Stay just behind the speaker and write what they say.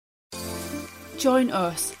Join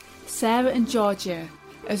us, Sarah and Georgia,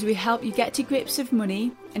 as we help you get to grips with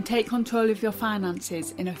money and take control of your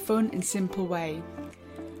finances in a fun and simple way.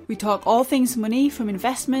 We talk all things money, from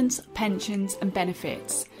investments, pensions and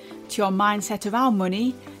benefits, to your mindset around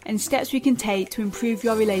money and steps we can take to improve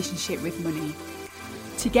your relationship with money.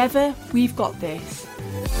 Together, we've got this.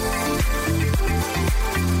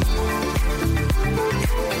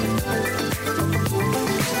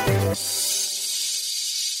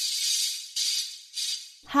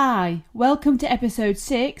 Hi, welcome to episode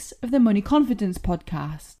 6 of the Money Confidence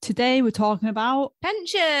podcast. Today we're talking about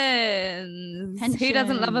pensions. Who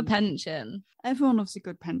doesn't love a pension? Everyone loves a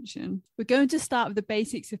good pension. We're going to start with the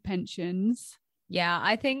basics of pensions. Yeah,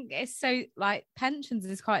 I think it's so, like, pensions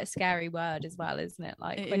is quite a scary word as well, isn't it?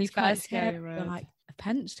 Like, when you first hear it, you're like, a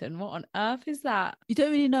pension? What on earth is that? You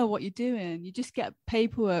don't really know what you're doing. You just get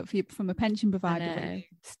paperwork from a pension provider when you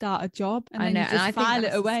start a job, and then you just file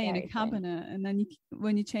it away in a cabinet, and then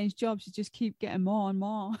when you change jobs, you just keep getting more and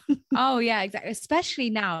more. Oh yeah, exactly. Especially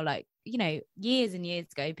now, like, you know, years and years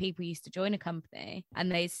ago, people used to join a company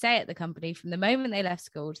and they'd stay at the company from the moment they left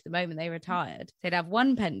school to the moment they retired. They'd have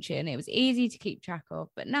one pension. It was easy to keep track of.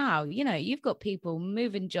 But now, you know, you've got people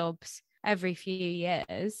moving jobs every few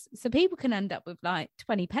years, so people can end up with like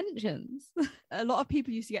 20 pensions. A lot of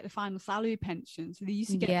people used to get the final salary pension, so they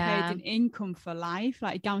used to get paid an income for life,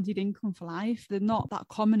 like a guaranteed income for life. They're not that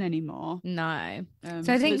common anymore. No.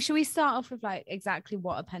 So I think, should we start off with like exactly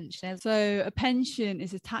what a pension is? So a pension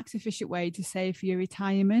is a tax efficient way to save for your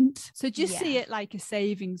retirement. So just see it like a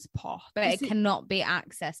savings pot, but it cannot be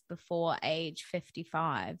accessed before age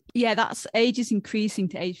 55. Yeah, that's age is increasing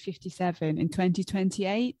to age 57 in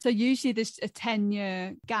 2028. So usually there's a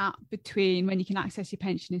 10-year gap between when you can access your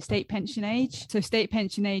pension and state pension age. So state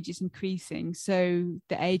pension age is increasing, so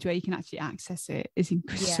the age where you can actually access it is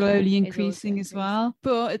slowly increasing as well.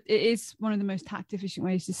 But it is one of the most tax efficient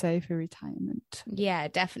ways to save for retirement. Yeah,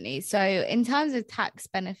 definitely. So in terms of tax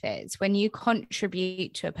benefits, when you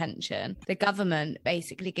contribute to a pension, the government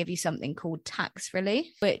basically give you something called tax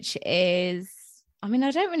relief, which is, I mean,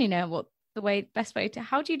 I don't really know what best way to,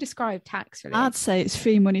 how do you describe tax relief? I'd say it's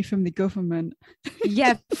free money from the government.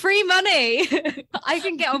 Yeah, free money. I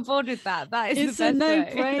can get on board with that. That is the best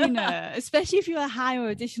way. It's a no-brainer, especially if you're a high or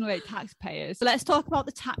additional rate taxpayer. So let's talk about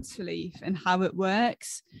the tax relief and how it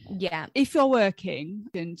works. Yeah. If you're working,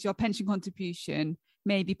 your pension contribution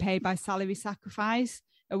may be paid by salary sacrifice.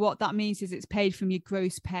 And what that means is it's paid from your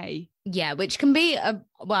gross pay. Yeah, which can be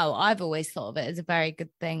I've always thought of it as a very good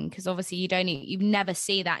thing, because obviously you never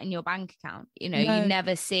see that in your bank account. You know, you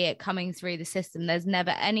never see it coming through the system. There's never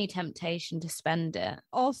any temptation to spend it.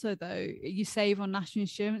 Also, though, you save on national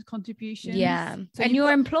insurance contributions. Yeah, so and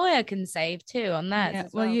your employer can save too on that.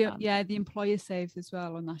 Yeah, the employer saves as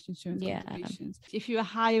well on national insurance contributions. If you're a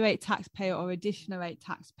higher rate taxpayer or additional rate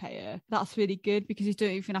taxpayer, that's really good, because you don't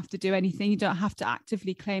even have to do anything. You don't have to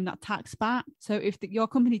actively claim that tax back. So if your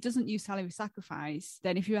company doesn't use salary sacrifice,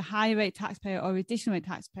 then if you're a higher rate taxpayer or additional rate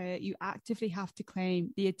taxpayer, you actively have to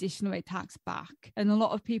claim the additional rate tax back. And a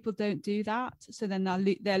lot of people don't do that, so then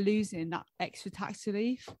they're losing that extra tax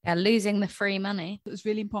relief. They're losing the free money. It's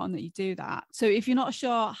really important that you do that. So if you're not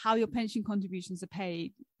sure how your pension contributions are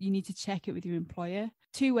paid, you need to check it with your employer.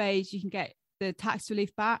 2 ways you can get the tax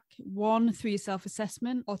relief back: 1, through your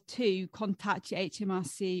self-assessment, or 2, contact your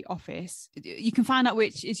HMRC office. You can find out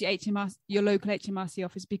which is your local HMRC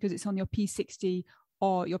office, because it's on your P60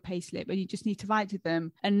 or your payslip, and you just need to write to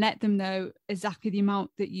them and let them know exactly the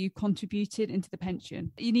amount that you contributed into the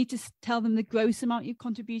pension. You need to tell them the gross amount you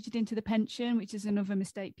contributed into the pension, which is another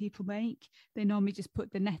mistake people make. They normally just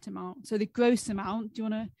put the net amount. So the gross amount, do you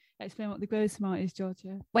want to explain what the gross amount is,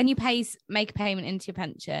 Georgia? When you make a payment into your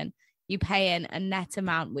pension, you pay in a net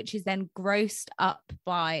amount, which is then grossed up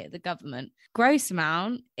by the government. Gross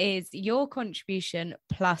amount is your contribution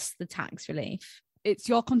plus the tax relief. It's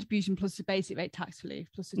your contribution plus the basic rate tax relief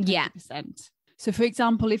plus the 20%. Yeah. So for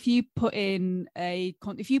example, if you put 5,000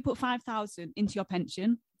 into your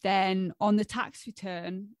pension, then on the tax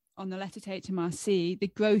return, on the letter to HMRC, the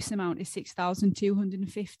gross amount is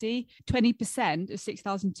 6,250. 20% of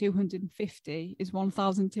 6,250 is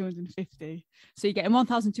 1,250. So you're getting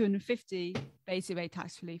 1,250 basic rate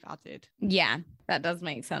tax relief added. Yeah, that does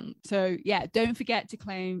make sense. So yeah, don't forget to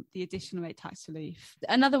claim the additional rate tax relief.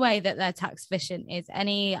 Another way that they're tax efficient is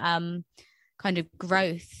any kind of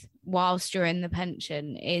growth whilst you're in the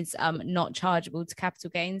pension is not chargeable to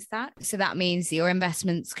capital gains tax. So that means your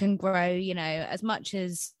investments can grow, you know, as much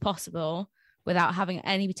as possible without having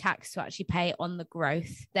any tax to actually pay on the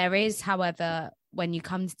growth. There is, however, when you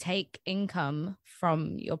come to take income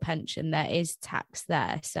from your pension, there is tax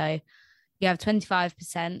there. So you have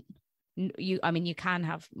 25% You can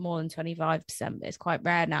have more than 25%, but it's quite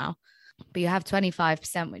rare now. But you have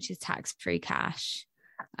 25%, which is tax-free cash.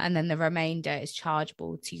 And then the remainder is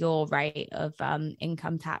chargeable to your rate of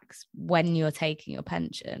income tax when you're taking your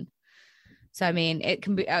pension. So, I mean, it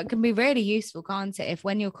can be really useful, can't it? If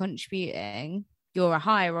when you're contributing, you're a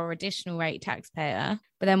higher or additional rate taxpayer,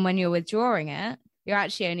 but then when you're withdrawing it, you're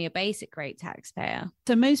actually only a basic rate taxpayer.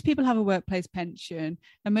 So most people have a workplace pension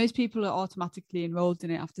and most people are automatically enrolled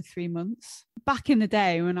in it after 3 months. Back in the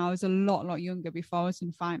day when I was a lot younger, before I was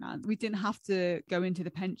in finance, we didn't have to go into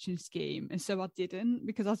the pension scheme. And so I didn't,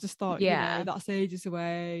 because I just thought, that's ages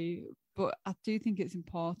away. But I do think it's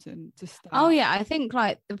important to start. Oh, yeah. I think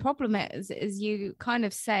like the problem is you kind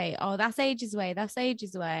of say, oh, that's ages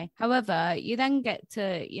away. However, you then get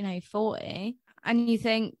to, 40 and you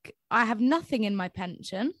think, I have nothing in my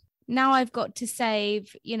pension. Now I've got to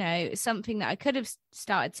save, something that I could have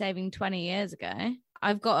started saving 20 years ago.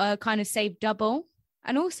 I've got to kind of save double.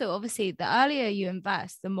 And also, obviously, the earlier you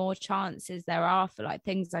invest, the more chances there are for like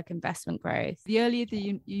things like investment growth. The earlier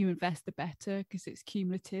that you invest, the better, because it's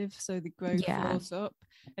cumulative. So the growth rolls up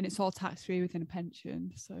and it's all tax-free within a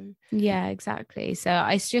pension. So yeah, exactly. So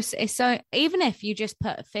it's so, even if you just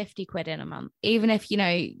put 50 quid in a month, even if,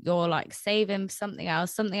 you're like saving something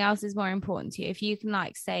else is more important to you. If you can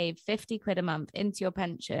like save 50 quid a month into your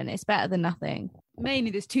pension, it's better than nothing. Mainly,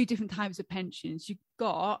 there's two different types of pensions. You've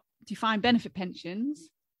got defined benefit pensions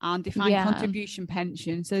and defined contribution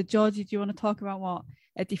pension. So Georgie, do you want to talk about what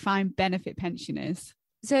a defined benefit pension is?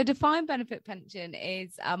 So a defined benefit pension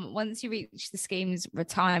is once you reach the scheme's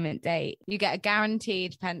retirement date, you get a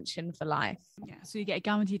guaranteed pension for life. Yeah, so you get a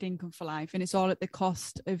guaranteed income for life, and it's all at the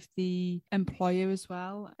cost of the employer as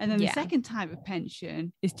well. And then the second type of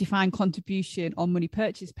pension is defined contribution or money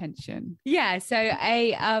purchase pension. Yeah, so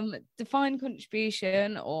a defined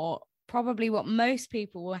contribution, or probably what most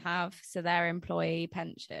people will have, so their employee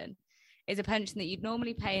pension, is a pension that you'd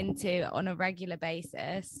normally pay into on a regular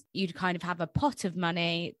basis. You'd kind of have a pot of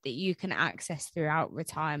money that you can access throughout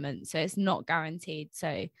retirement. So it's not guaranteed.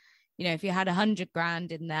 So, if you had 100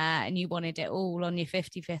 grand in there and you wanted it all on your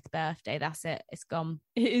 55th birthday, that's it. It's gone.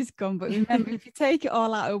 It is gone. But remember, if you take it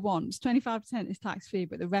all out at once, 25% is tax free,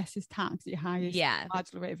 but the rest is taxed at your highest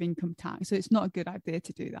marginal rate of income tax. So it's not a good idea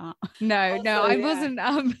to do that. No, I wasn't.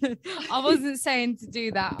 I wasn't saying to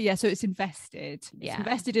do that. Yeah, so it's invested. It's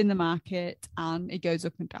invested in the market and it goes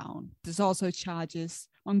up and down. There's also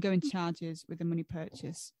ongoing charges with a money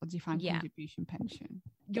purchase or defined contribution pension.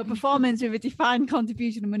 Your performance with a defined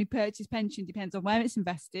contribution and money purchase pension depends on where it's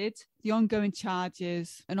invested, the ongoing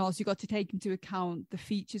charges, and also you've got to take into account the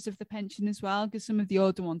features of the pension as well, because some of the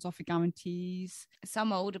older ones offer guarantees.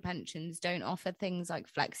 Some older pensions don't offer things like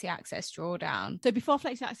Flexi Access Drawdown. So before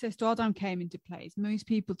Flexi Access Drawdown came into place, most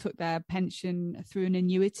people took their pension through an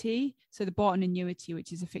annuity. So they bought an annuity,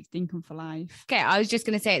 which is a fixed income for life. Okay, I was just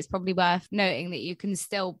going to say it's probably worth noting that you can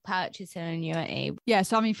still purchase an annuity. Yeah,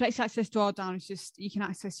 so I mean, Flexi Access Drawdown is just, you can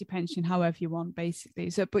access your pension however you want, basically.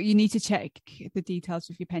 So, but you need to check the details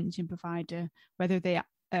with your pension provider, whether they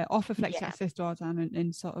offer Flexi Access Drawdown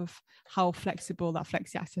and sort of how flexible that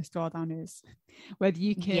Flexi Access Drawdown is, whether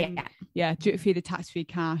you can drip feed the tax-free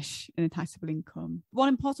cash and a taxable income. One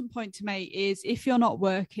important point to make is if you're not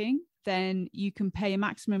working, then you can pay a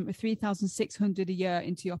maximum of $3,600 a year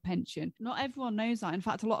into your pension. Not everyone knows that. In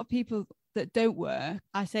fact, a lot of people that don't work,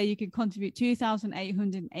 I say you can contribute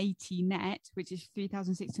 $2,880 net, which is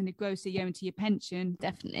 $3,600 gross a year into your pension.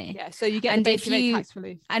 Definitely. Yeah, so you get the basic rate tax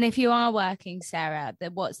relief. And if you are working, Sarah,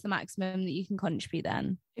 what's the maximum that you can contribute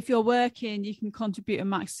then? If you're working, you can contribute a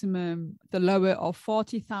maximum, the lower of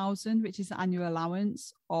 $40,000, which is the annual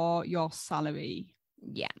allowance, or your salary.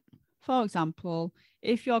 Yeah. For example,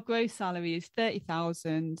 if your gross salary is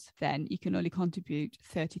 $30,000, then you can only contribute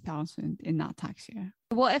 $30,000 in that tax year.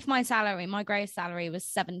 What if my gross salary was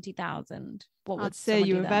 $70,000? I'd say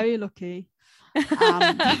you were very lucky.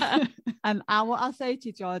 And what I'll say to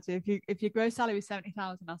you, George, if your gross salary is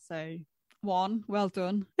 $70,000, I'll say, 1, well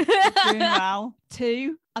done, you're doing well.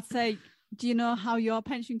 2, I'd say, do you know how your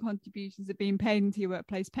pension contributions are being paid into your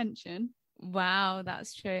workplace pension? Wow,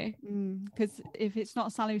 that's true. Because if it's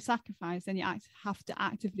not salary sacrifice, then you have to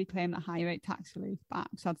actively claim that higher rate tax relief back.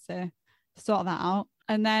 So I'd say sort that out.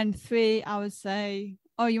 And then 3, I would say,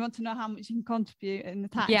 oh, you want to know how much you can contribute in the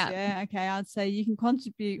tax year? Okay, I'd say you can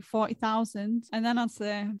contribute $40,000. And then I'd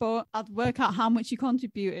say, but I'd work out how much you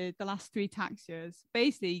contributed the last 3 tax years.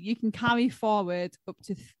 Basically, you can carry forward up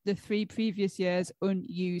to the 3 previous years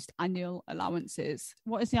unused annual allowances.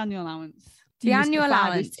 What is the annual allowance? The annual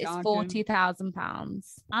allowance is £40,000.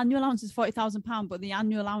 Annual allowance is £40,000, but the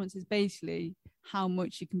annual allowance is basically how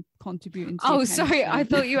much you can contribute into. Oh, sorry, I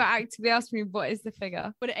thought you were actively asking me what is the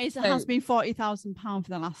figure. But it has been £40,000 for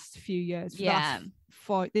the last few years.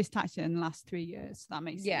 For this tax year in the last 3 years. So that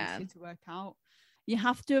makes it easy to work out. You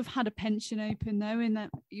have to have had a pension open though, in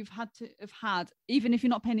that you've had to have had, even if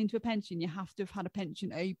you're not paying into a pension, you have to have had a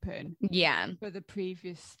pension open for the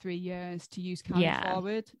previous 3 years to use carry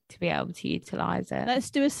forward. To be able to utilise it.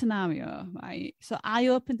 Let's do a scenario, right? So I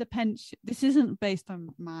opened a pension. This isn't based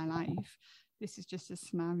on my life. This is just a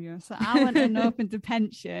scenario. So I went and opened a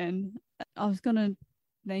pension. I was going to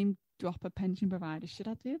name drop a pension provider. Should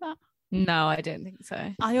I do that? No, I don't think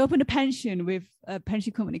so. I opened a pension with a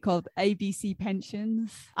pension company called ABC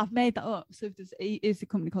Pensions. I've made that up. So if is a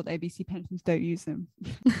company called ABC Pensions, don't use them.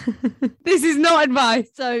 This is not advice.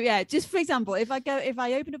 So yeah, just for example, if I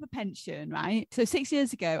opened up a pension, right? So 6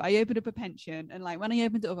 years ago, I opened up a pension, and like when I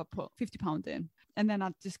opened it up, I put £50 in. And then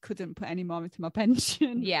I just couldn't put any more into my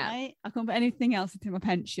pension. Yeah. Right? I couldn't put anything else into my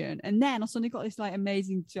pension. And then I suddenly got this like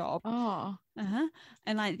amazing job. Oh.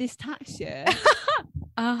 And like this tax year,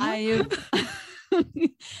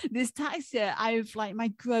 this tax year, I've like my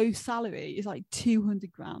gross salary is like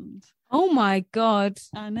 200 grand. Oh my God.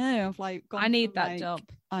 I know. I've like I need that job.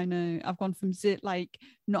 I know. I've gone from like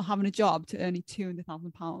not having a job to earning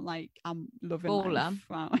 £200,000. Like I'm loving life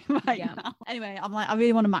right now. Anyway, I'm like, I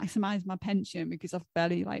really want to maximize my pension because I've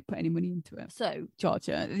barely like put any money into it. So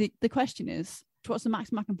Georgia, the question is, what's the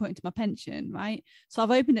maximum I can put into my pension, right? So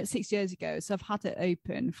I've opened it 6 years ago, so I've had it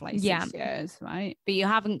open for like 6 years, right? But you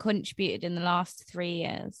haven't contributed in the last 3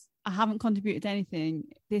 years. I haven't contributed anything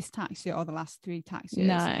this tax year or the last 3 tax years.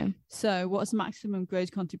 No. So what's the maximum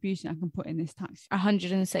gross contribution I can put in this tax year?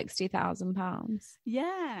 £160,000.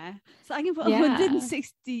 Yeah. So I can put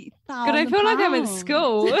 £160,000. God, I feel like I'm in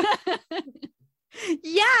school.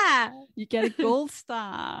 Yeah. You get a gold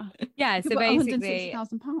star. Yeah, so basically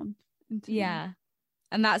 £160,000. Yeah.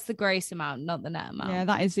 And that's the gross amount, not the net amount. Yeah,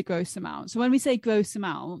 that is the gross amount. So when we say gross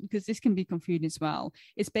amount, because this can be confusing as well,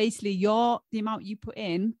 it's basically the amount you put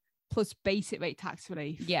in plus basic rate tax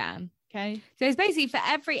relief. Yeah. Okay. So it's basically for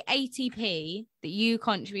every 80p that you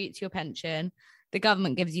contribute to your pension, the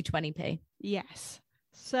government gives you 20p. Yes.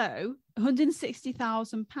 So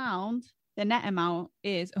 £160,000, the net amount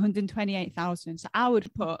is 128,000. So I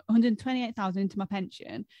would put 128,000 into my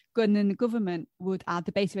pension, and then the government would add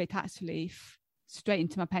the basic rate tax relief straight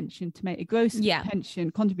into my pension to make a gross pension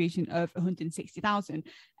contribution of 160,000.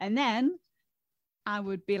 And then I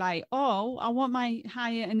would be like, oh, I want my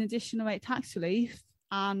higher and additional rate tax relief.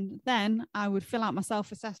 And then I would fill out my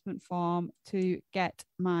self-assessment form to get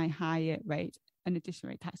my higher rate and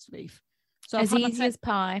additional rate tax relief. So as easy as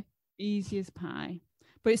pie. Easy as pie.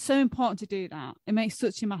 But it's so important to do that. It makes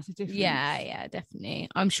such a massive difference. Yeah, definitely.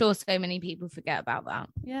 I'm sure so many people forget about that.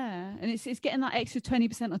 Yeah. And it's getting that extra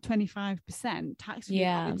 20% or 25% tax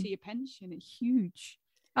relief into your pension. It's huge.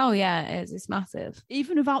 Oh, yeah, it is. It's massive.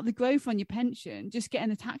 Even without the growth on your pension, just getting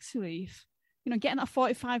the tax relief, getting that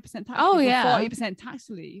 45% tax relief, 40% tax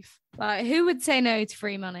relief. Like, who would say no to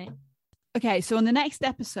free money? Okay, so on the next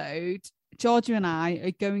episode, Georgia and I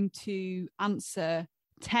are going to answer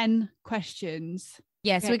 10 questions.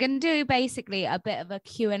 Yes, we're going to do basically a bit of a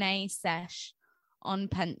Q&A sesh on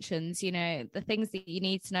pensions, the things that you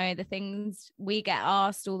need to know, the things we get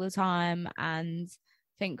asked all the time and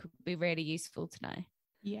think would be really useful to know.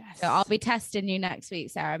 Yes. So I'll be testing you next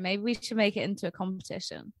week, Sarah. Maybe we should make it into a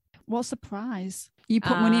competition. What's the prize? You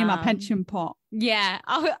put money in my pension pot. Yeah.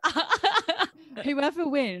 Whoever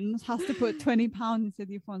wins has to put £20 into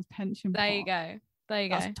the other one's pension pot. There you go.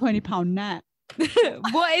 That's £20 net.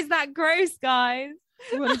 What is that gross, guys?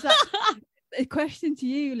 What is that? A question to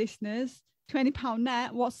you, listeners. £20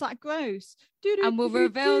 net. What's that gross? And we'll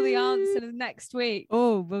reveal the answer next week.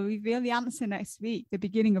 Oh, we'll reveal the answer next week, the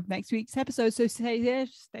beginning of next week's episode. So stay there,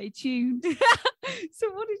 stay tuned. So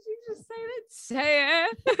what did you just say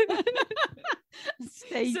then?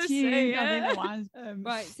 Stay tuned.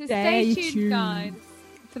 Right, so stay tuned, guys,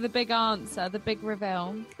 for the big answer, the big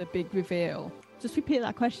reveal. The big reveal. Just repeat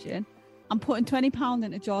that question. I'm putting £20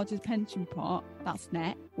 into George's pension pot. That's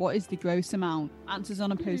net. What is the gross amount? Answers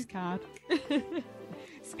on a postcard.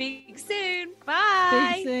 Speak soon.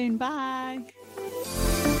 Bye. Speak soon. Bye.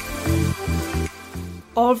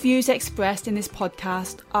 All views expressed in this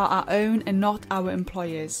podcast are our own and not our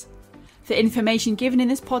employers. The information given in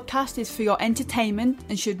this podcast is for your entertainment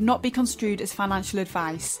and should not be construed as financial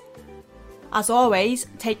advice. As always,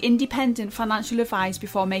 take independent financial advice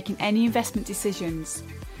before making any investment decisions.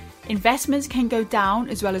 Investments can go down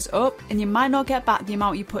as well as up, and you might not get back the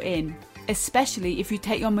amount you put in, especially if you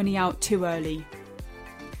take your money out too early.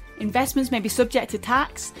 Investments may be subject to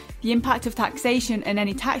tax. The impact of taxation and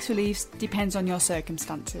any tax reliefs depends on your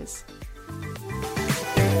circumstances.